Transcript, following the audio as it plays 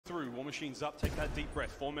through. War Machine's up, take that deep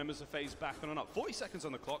breath. 4 members of FaZe back on and up. 40 seconds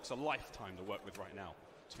on the clock, so a lifetime to work with right now.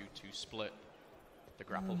 2-2 split. The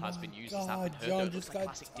grapple has been used as that been heard. Though. Looks like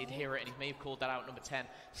Classic did hear it, and he may have called that out. Number 10,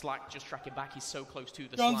 Slack just tracking back. He's so close to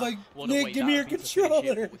the slam. Like, Nick, give me your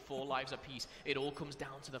controller. With 4 lives apiece, it all comes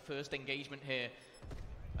down to the first engagement here.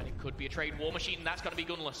 And it could be a trade. War Machine, that's going to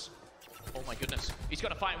be gunless. Oh my goodness. He's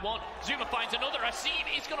going to find one. Zuma finds another. Asim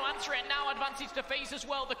is going to answer it now. Advantage to FaZe as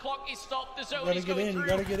well. The clock is stopped. The zone is going through. You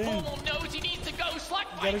gotta get in. Formal knows he needs to go. Slack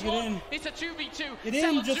finds one. It's a 2v2. Get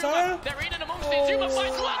in, Josiah. They're in and amongst it. Zuma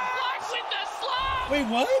finds Slack with the slam. Wait,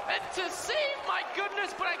 what? And to save, my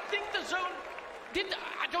goodness. But I think the zone didn't.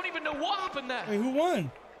 I don't even know what happened there. Wait, who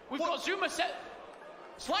won? We've got Zuma set.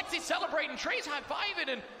 Slack is celebrating. Trey's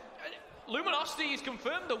high-fiving. And Luminosity is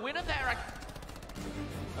confirmed the winner there.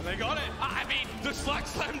 And they got it. I mean, the Slack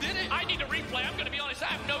Slam did it. I need a replay. I'm going to be honest. I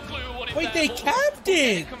have no clue what it. Wait, they capped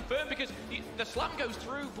it. Confirmed because the slam goes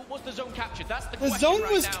through, but was the zone captured? That's the question. The zone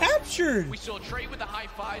was captured. We saw Trey with the high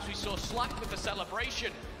fives. We saw Slack with the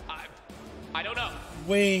celebration. I don't know.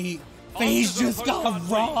 Wait, FaZe just got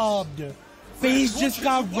robbed. FaZe just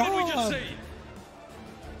got robbed. What did we just see?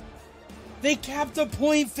 They capped a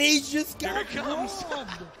point. FaZe just got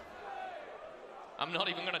robbed. I'm not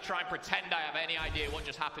even going to try and pretend I have any idea what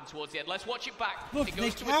just happened towards the end. Let's watch it back. Look, it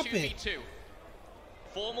goes to a 2v2.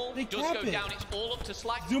 Formal does go down. It's all up to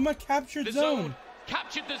Slack. Zuma captured the zone.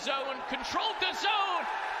 Captured the zone. Controlled the zone.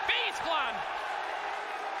 FaZe clan.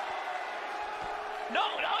 No,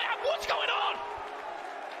 what's going on?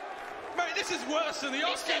 Mate, this is worse than the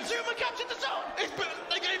Oscars. Zuma captured the zone.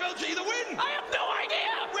 They gave LG the win. I have no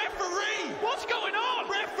idea. Referee. What's going on?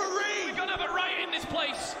 Referee. We're going to have a riot in this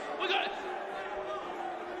place. We're going to...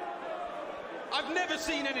 I've never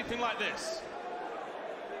seen anything like this.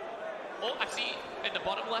 Oh, I see in the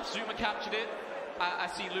bottom left, Zuma captured it. I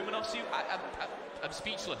see Luminosity. I'm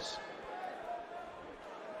speechless.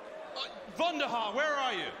 Vonderhaar, where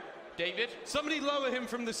are you? David? Somebody lower him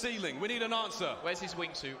from the ceiling. We need an answer. Where's his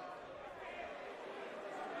wingsuit?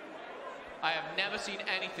 I have never seen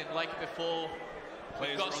anything like it before.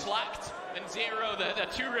 We've got Slacked and Zero, the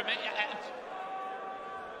two remain.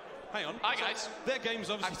 Hang on. Hi, guys. Their game's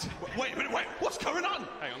obviously... Wait a minute, wait. What's going on?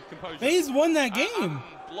 Hang on, composure. FaZe won that game.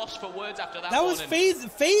 I'm lost for words after that. That was FaZe.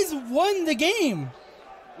 FaZe won the game.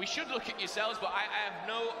 We should look at yourselves, but I have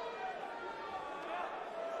no...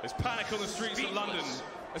 There's panic on the streets of London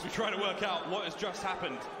as we try to work out what has just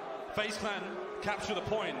happened. FaZe clan capture the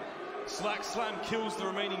point. Slack Slam kills the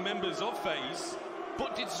remaining members of FaZe.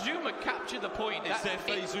 But did Zuma capture the point? It said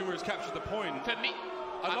FaZe Zuma has captured the point. For me...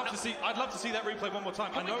 I'd love to see that replay one more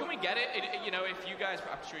time. Can we get it? You know, if you guys,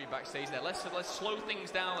 I'm sure you're backstage there. Let's slow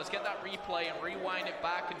things down. Let's get that replay and rewind it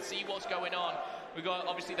back and see what's going on. We've got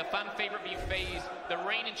obviously the fan favorite being FaZe, the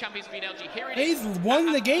reigning champions being LG. Here it is. FaZe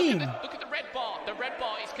won the game. Look at the red bar. The red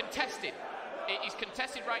bar is contested. It is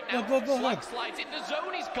contested right now. Look. Slides in. The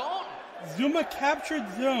zone is gone. Zuma captured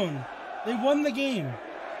zone. They won the game.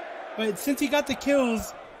 But since he got the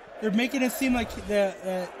kills, they're making it seem like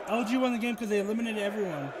LG won the game because they eliminated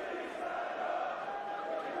everyone.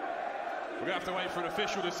 We're going to have to wait for an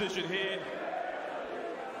official decision here.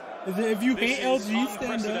 If you hate LG,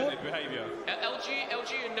 stand up. Behavior.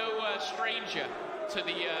 LG are no stranger to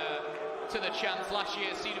the chance last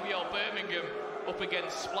year at CWL Birmingham up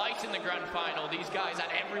against Splice in the grand final. These guys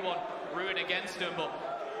had everyone ruin against them, but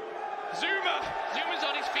Zuma's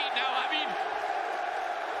on his feet now. I mean...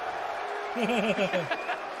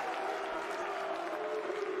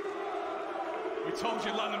 We told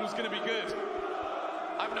you London was going to be good.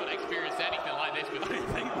 I've not experienced anything like this before. I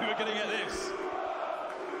didn't think we were going to get this.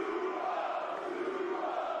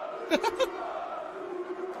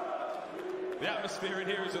 The atmosphere in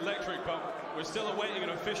here is electric, but we're still awaiting an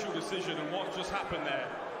official decision on what just happened there.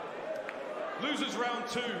 Losers round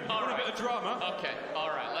 2. All right. A bit of drama. Okay, all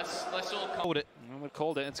right. Let's all called it. We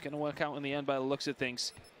called it. It's going to work out in the end by the looks of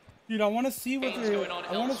things. Dude, I want to see what they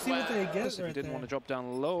get. If he didn't want to drop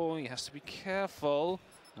down low, he has to be careful.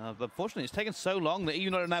 But fortunately, it's taken so long that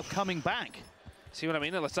even are now coming back. See what I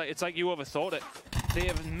mean? It's like you overthought it. They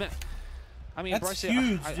have I mean, that's Bryce,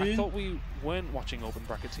 huge, I thought we weren't watching open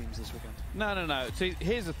bracket teams this weekend. No. See,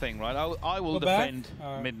 here's the thing, right? I will defend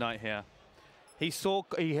Midnight here. He I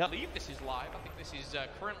believe this is live. I think this is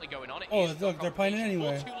currently going on. Look, they're playing it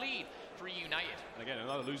anyway. 4-2 lead for United. And again,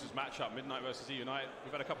 another losers matchup, Midnight versus United.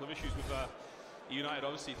 We've had a couple of issues with United,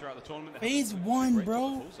 obviously, throughout the tournament. FaZe won,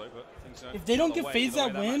 bro. If they don't get FaZe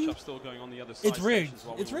that win, it's rigged.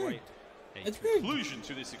 It's rigged. It's rigged. Conclusion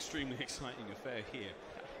to this extremely exciting affair here.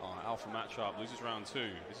 Alpha matchup, loses round 2.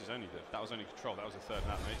 This is that was only control. That was the third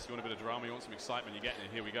map, mate. So you want a bit of drama, you want some excitement, you're getting it.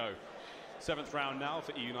 Here we go. 7th round now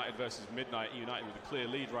for E United versus Midnight. E United with a clear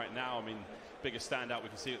lead right now. I mean, biggest standout we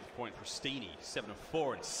can see at this point, Pristini,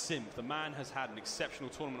 7-4 and Simp. The man has had an exceptional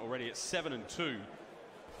tournament already at 7-2.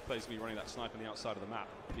 Plays me running that snipe on the outside of the map.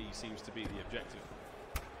 B seems to be the objective.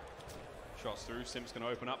 Shots through. Simp's going to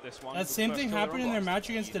open up this one. That same thing happened in their match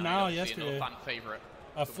against Denial yesterday. Fan favorite.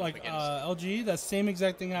 LG, that same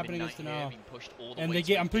exact thing happened against Denial. And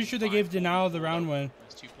they I'm pretty sure they gave Denial the round win.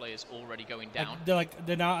 There's 2 players already going down. They're like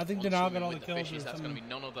Denial. I think Denial got all the kills. That's going to be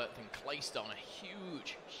none other than Claystar. A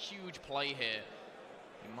huge play here.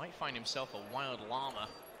 He might find himself a wild llama,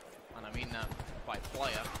 and I mean that by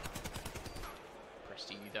player.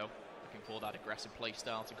 Pristini though, looking for that aggressive play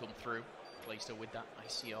style to come through. Claystar with that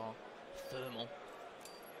ICR thermal.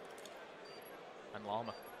 And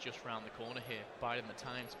Llama just round the corner here, biding the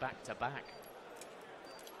times back to back.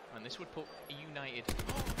 And this would put United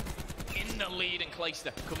in the lead, and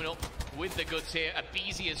Claystar coming up with the goods here.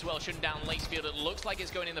 Abizi as well, shutting down Lacefield. It looks like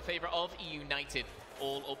it's going in the favor of United,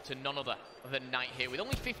 all up to none other than Knight here. With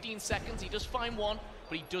only 15 seconds, he does find one,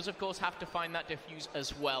 but he does, of course, have to find that defuse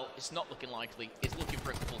as well. It's not looking likely. It's looking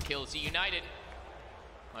for a couple kills. United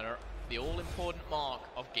are the all-important mark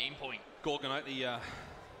of game point. Gorgonite, the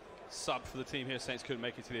sub for the team here. Saints couldn't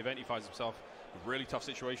make it to the event. He finds himself in a really tough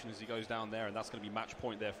situation as he goes down there, and that's going to be match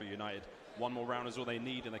point there for United. One more round is all they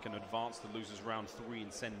need, and they can advance to losers round 3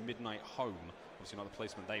 and send Midnight home. Obviously not the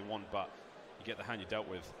placement they want, but you get the hand you're dealt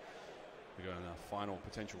with. We're going to a final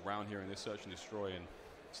potential round here in this search and destroy, and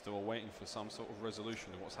still waiting for some sort of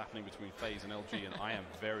resolution of what's happening between FaZe and LG, and I am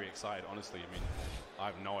very excited, honestly. I mean, I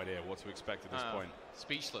have no idea what to expect at this point.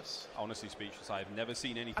 Speechless. Honestly speechless. I've never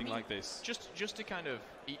seen anything like this. Just to kind of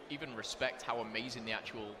even respect how amazing the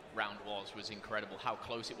actual round was incredible. How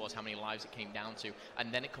close it was, how many lives it came down to,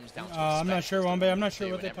 and then it comes down to I'm not sure, Wombe. I'm not sure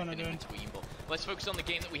what they're doing. But let's focus on the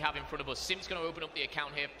game that we have in front of us. Sim's going to open up the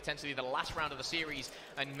account here, potentially the last round of the series,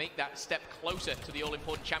 and make that step closer to the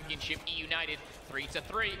all-important championship. E United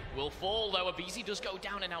 3-3 will fall, though. Abizi does go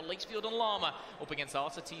down, and now Lacefield and Llama up against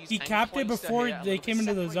Arcetes. He capped it before they came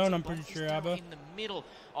into the zone, I'm pretty sure, Abba. In the middle,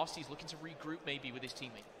 Arcetes looking to regroup maybe with his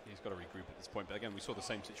teammate. He's got to regroup at this point, but again, we saw the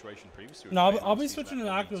same situation previously. No, I'll be switching to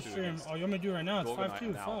the active stream. Oh, you want me to do it right now? It's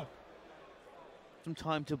 5-2. Fuck. Some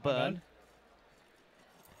time to burn.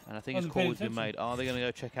 And I think his call has been made. Are they going to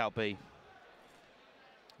go check out B?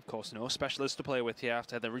 Of course, no specialist to play with here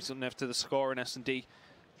after the recent nerf to the score in S&D.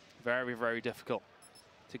 Very, very difficult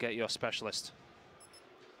to get your specialist.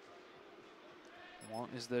 What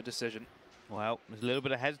is their decision? Well, there's a little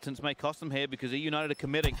bit of hesitance may cost them here because E United are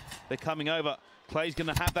committing. They're coming over. Clay's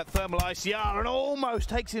going to have that thermal ICR and almost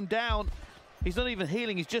takes him down. He's not even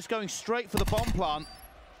healing. He's just going straight for the bomb plant.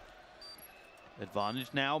 Advantage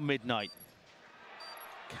now, Midnight.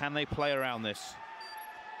 Can they play around this?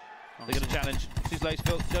 They're going to challenge. This is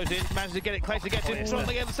Lacefield, goes in, manages to get it. Clayster gets in front.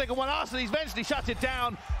 They get the second one. Arcetes eventually shuts it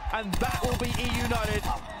down, and that will be E United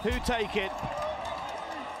who take it.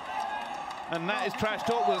 And that is trash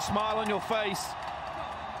talk with a smile on your face.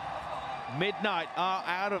 Midnight are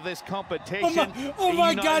out of this competition. Oh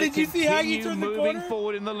my God, did you see how he turned the corner? Moving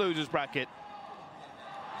forward in the losers bracket.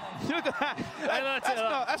 Look at that.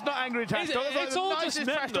 That's not angry trash talk. That's like the nicest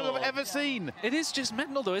trash talk I've ever seen. It is just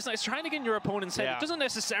mental, though, isn't it? It's trying to get in your opponent's head. Yeah. It doesn't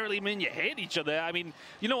necessarily mean you hate each other. I mean,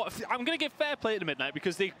 you know what? I'm going to give fair play to Midnight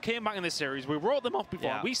because they came back in this series. We wrote them off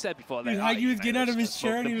before. Yeah. We said before that. Like he was getting out of his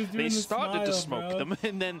chair and he was doing They the started to smile, smoke them,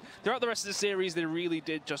 and then throughout the rest of the series, they really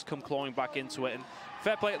did just come clawing back into it. And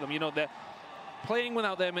fair play to them. You know, they're playing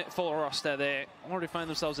without their full roster. They already find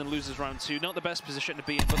themselves in losers round 2. Not the best position to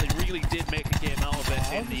be in, but they really did make a game out of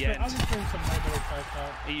it in the end.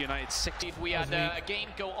 E United 6. If we had a game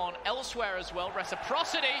go on elsewhere as well,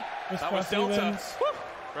 Reciprocity. That was Delta.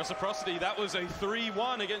 Reciprocity, that was a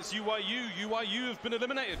 3-1 against UYU. UYU have been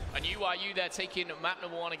eliminated. And UYU, they're taking map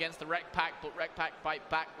number 1 against the Rec Pack, but Rec Pack fight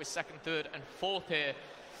back with 2nd, 3rd, and 4th here.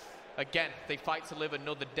 Again, they fight to live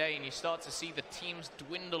another day, and you start to see the teams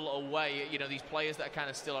dwindle away. You know, these players that are kind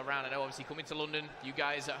of still around. I know, obviously, coming to London, you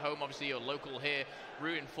guys at home, obviously, you're local here,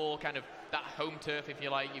 rooting for kind of that home turf, if you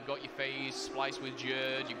like. You've got your FaZe, spliced with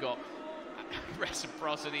Jerd, you've got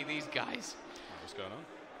Reciprocity, these guys. What's going on?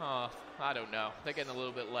 Oh, I don't know. They're getting a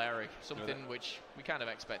little bit leery. Something which we kind of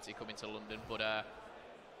expected coming to London, but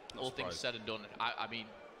all things said and done, I mean,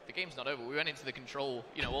 the game's not over. We went into the control,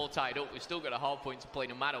 you know, all tied up. We've still got a hard point to play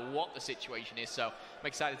no matter what the situation is. So I'm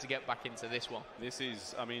excited to get back into this one. This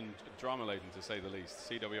is, I mean, drama-laden to say the least.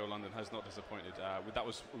 CWL London has not disappointed.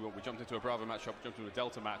 We jumped into a Bravo matchup, jumped into a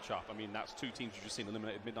Delta matchup. I mean, that's 2 teams you've just seen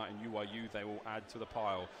eliminated, Midnight and UYU. They will add to the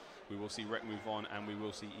pile We will see Rec move on, and we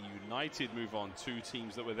will see United move on. Two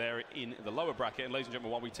teams that were there in the lower bracket. And ladies and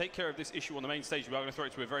gentlemen, while we take care of this issue on the main stage, we are going to throw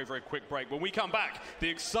it to a very, very quick break. When we come back, the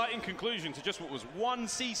exciting conclusion to just what was one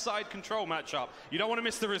Seaside Control matchup. You don't want to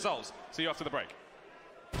miss the results. See you after the break.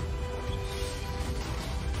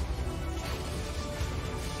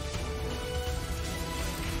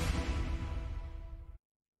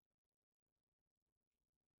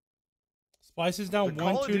 Splice is down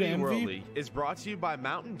 1-2 to Duty World MV. League is brought to you by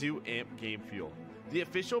Mountain Dew Amp Game Fuel, the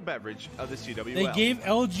official beverage of the CWL. They gave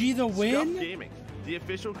LG the win? Scuff Gaming, the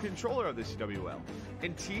official controller of the CWL.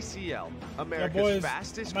 And TCL, Yeah, America's boys,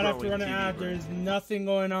 fastest I might have to growing run an TV ad. brand. There's nothing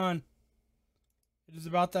going on. It is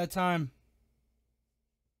about that time.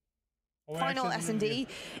 Final S&D,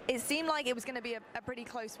 it seemed like it was going to be a pretty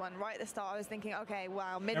close one right at the start. I was thinking, okay,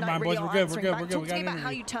 wow, Midnight mind, really boys, are we're good, answering we're back. good, Talk we to got me an about how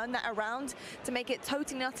interview. you turned that around to make it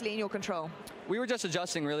totally and utterly in your control. We were just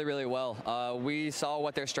adjusting really, really well. We saw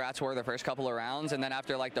what their strats were the first couple of rounds, and then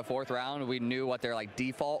after like the fourth round, we knew what their like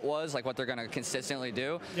default was, like what they're going to consistently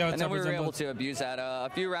do. Yeah, and then we were able to abuse that. A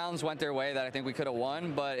few rounds went their way that I think we could have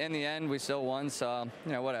won, but in the end, we still won. So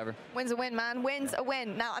you know, whatever. Wins a win, man. Wins a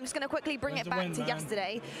win. Now I'm just going to quickly bring it back to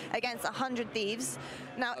yesterday against 100 Thieves.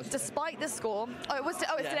 Now, despite the score, it's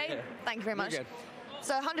today. Yeah. Thank you very much.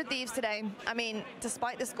 So 100 Thieves today, I mean,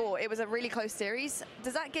 despite the score, it was a really close series.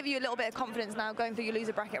 Does that give you a little bit of confidence now going through your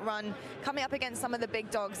loser bracket run, coming up against some of the big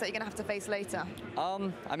dogs that you're going to have to face later?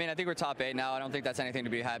 I mean, I think we're top 8 now. I don't think that's anything to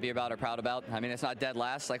be happy about or proud about. I mean, it's not dead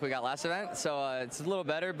last like we got last event, so it's a little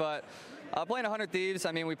better, but playing 100 Thieves,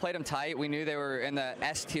 I mean, we played them tight. We knew they were in the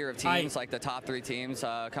S tier of teams, like the top 3 teams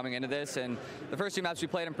coming into this. And the first 2 maps, we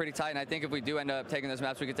played them pretty tight. And I think if we do end up taking those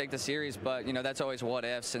maps, we could take the series. But, you know, that's always what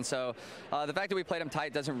ifs. And so the fact that we played them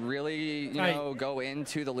tight doesn't really, you know, go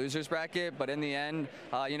into the losers bracket. But in the end,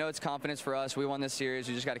 you know, it's confidence for us. We won this series.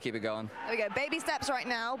 We just got to keep it going. There we go. Baby steps right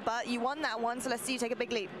now, but you won that one. So let's see you take a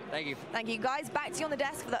big leap. Thank you. Thank you. Guys, back to you on the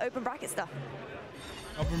desk for the open bracket stuff.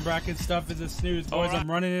 Open bracket stuff is a snooze, boys.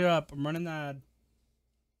 I'm running it up. I'm running the ad.